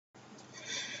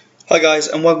Hi guys,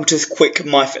 and welcome to this quick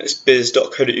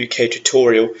myfitnessbiz.co.uk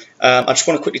tutorial. I just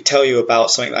want to quickly tell you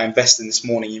about something that I invested in this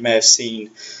morning. You may have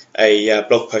seen a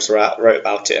blog post I wrote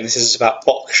about it, and this is about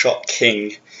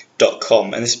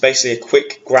Boxshotking.com, and this is basically a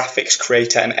quick graphics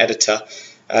creator and editor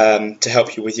to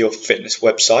help you with your fitness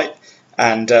website.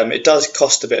 And it does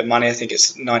cost a bit of money. I think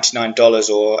it's $99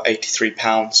 or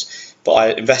 £83, but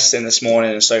I invested in this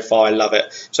morning, and so far I love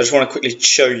it. So I just want to quickly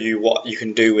show you what you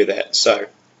can do with it. So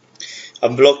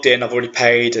I'm logged in, I've already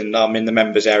paid, and I'm in the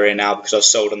members area now because I've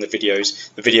sold on the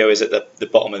videos. The video is at the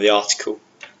bottom of the article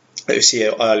that you see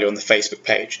earlier on the Facebook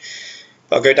page.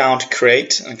 But I'll go down to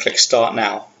create and click start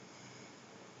now.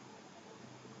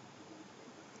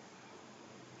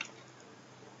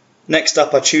 Next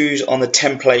up, I choose on the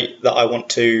template that I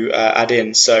want to add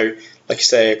in. So like I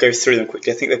say, I go through them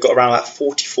quickly. I think they've got around about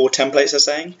 44 templates, they're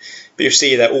saying. But you'll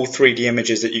see they're all 3D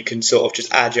images that you can sort of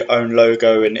just add your own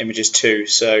logo and images to.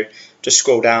 So just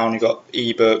scroll down, you've got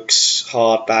ebooks,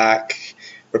 hardback,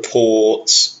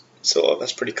 reports, sort of,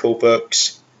 that's pretty cool,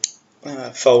 books,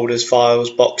 folders,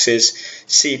 files, boxes,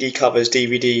 CD covers,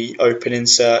 DVD open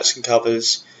inserts and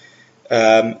covers,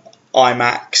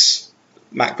 iMacs,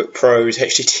 MacBook Pros,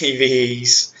 HD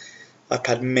TVs,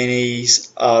 iPad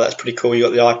minis. Oh, that's pretty cool. You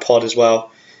got the iPod as well.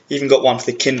 You even got one for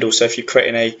the Kindle. So if you're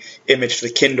creating a image for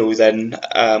the Kindle, then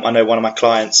I know one of my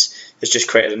clients has just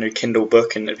created a new Kindle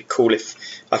book, and it'd be cool if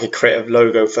I could create a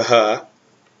logo for her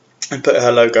and put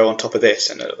her logo on top of this,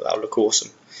 and that'll look awesome.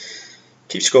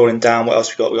 Keep scrolling down. What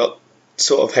else we got? We got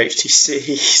sort of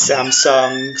HTC,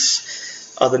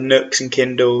 Samsungs, other Nooks and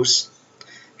Kindles,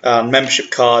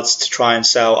 membership cards to try and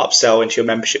upsell into your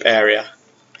membership area.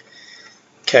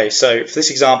 Okay, so for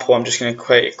this example, I'm just going to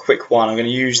create a quick one. I'm going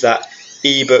to use that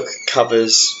ebook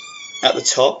covers at the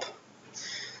top.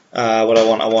 What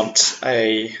I want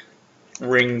a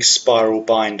ring spiral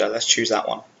binder. Let's choose that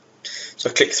one. So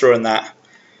I click through on that.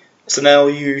 So now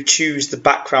you choose the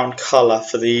background color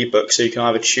for the ebook. So you can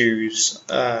either choose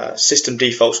system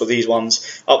defaults or these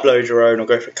ones, upload your own, or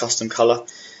go for a custom color.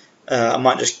 I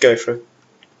might just go for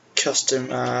custom,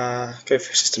 go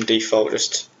for system default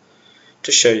just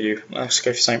to show you. Let's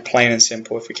go for something plain and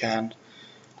simple if we can.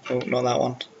 Oh, not that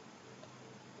one.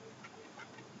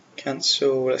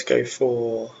 Cancel. Let's go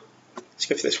for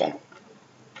this one.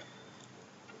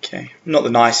 Okay, not the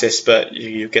nicest, but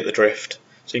you get the drift.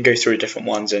 So you can go through different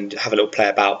ones and have a little play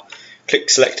about.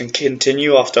 Click select and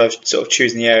continue after I've sort of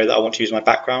chosen the area that I want to use my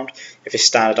background. If it's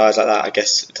standardized like that, I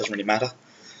guess it doesn't really matter.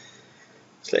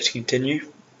 Select and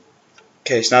continue.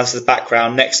 Okay, so now this is the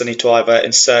background. Next I need to either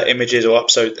insert images or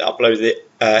upload the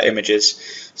images.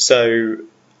 So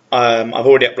I've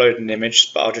already uploaded an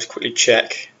image, but I'll just quickly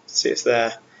check, see if it's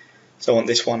there. So I want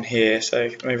this one here, so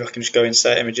maybe I can just go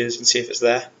insert images and see if it's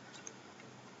there.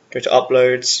 Go to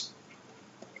uploads,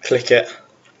 click it.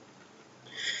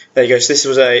 There you go. So this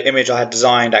was an image I had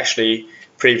designed actually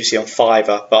previously on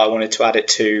Fiverr, but I wanted to add it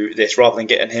to this rather than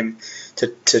getting him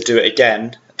to do it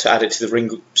again, to add it to the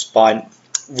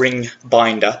ring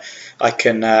binder. I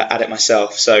can add it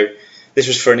myself. So this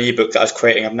was for an ebook that I was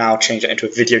creating. I've now changed it into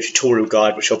a video tutorial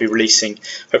guide, which I'll be releasing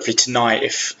hopefully tonight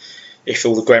if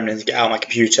all the gremlins get out of my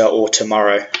computer, or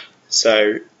tomorrow.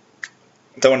 So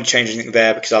I don't want to change anything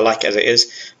there because I like it as it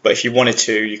is, but if you wanted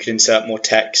to, you could insert more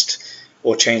text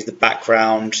or change the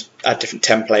background, add different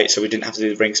templates so we didn't have to do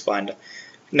the ring binder.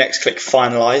 Next, click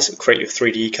finalize and create your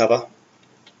 3D cover.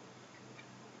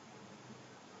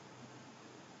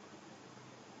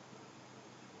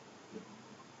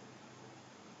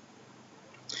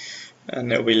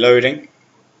 And it'll be loading.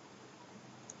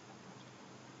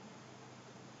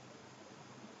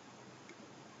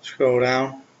 Scroll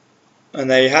down, and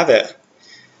there you have it,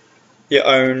 your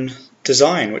own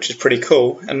design, which is pretty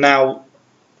cool. And now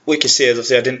what you can see is,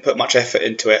 obviously I didn't put much effort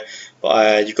into it,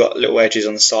 but you've got little edges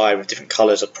on the side with different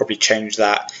colours. I'd probably change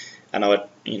that, and I would,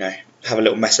 have a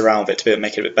little mess around with it to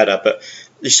make it a bit better. But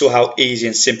you saw how easy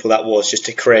and simple that was, just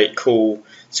to create cool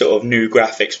sort of new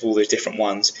graphics with all those different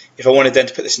ones. If I wanted then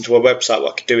to put this into a website,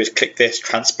 what I could do is click this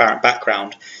transparent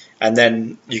background, and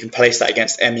then you can place that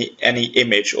against any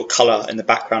image or colour in the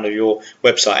background of your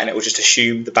website, and it will just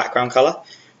assume the background colour,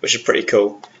 which is pretty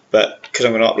cool. But because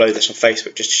I'm going to upload this on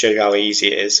Facebook just to show you how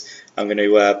easy it is, I'm going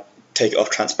to take it off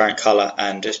transparent colour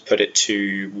and just put it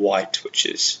to white, which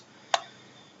is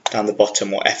down the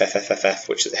bottom, or FFFFF,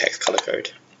 which is the hex colour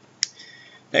code.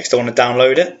 Next I want to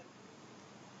download it.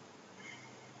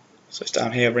 So it's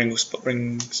down here, ring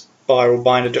spiral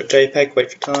binder.jpg,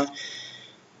 wait for time.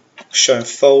 Show in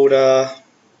folder.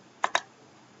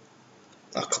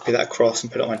 I'll copy that across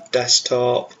and put it on my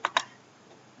desktop.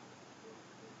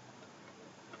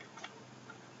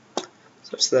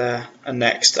 So it's there, and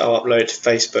next I'll upload it to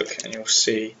Facebook, and you'll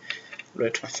see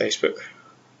upload to my Facebook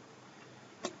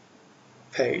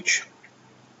page.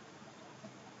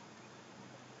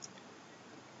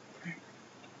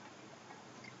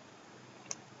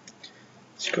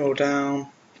 Scroll down,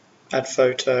 add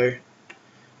photo,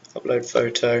 upload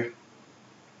photo,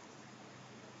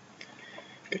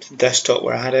 go to the desktop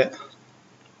where I had it,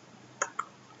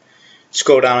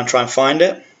 scroll down and try and find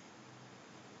it.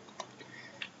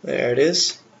 There it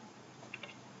is.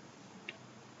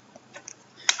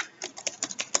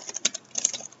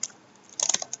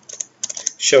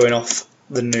 Showing off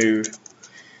the new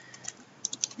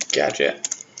gadget.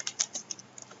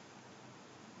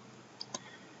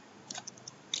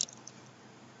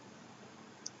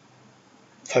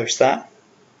 Post that.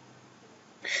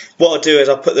 What I'll do is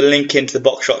I'll put the link into the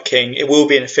Boxshotking. It will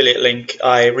be an affiliate link.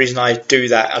 Reason I do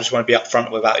that, I just want to be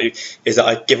upfront about you, is that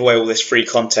I give away all this free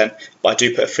content, but I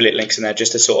do put affiliate links in there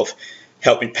just to sort of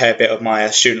help me pay a bit of my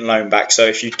student loan back. So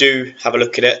if you do have a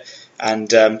look at it and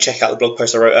check out the blog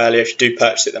post I wrote earlier, if you do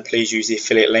purchase it, then please use the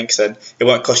affiliate links, and it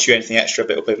won't cost you anything extra,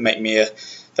 but it'll make me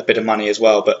a bit of money as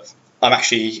well. But I'm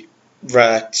actually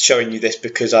showing you this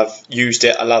because I've used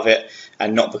it, I love it,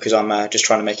 and not because I'm just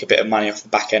trying to make a bit of money off the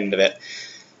back end of it.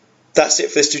 That's it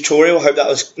for this tutorial. I hope that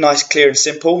was nice, clear and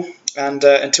simple, and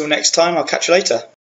until next time, I'll catch you later.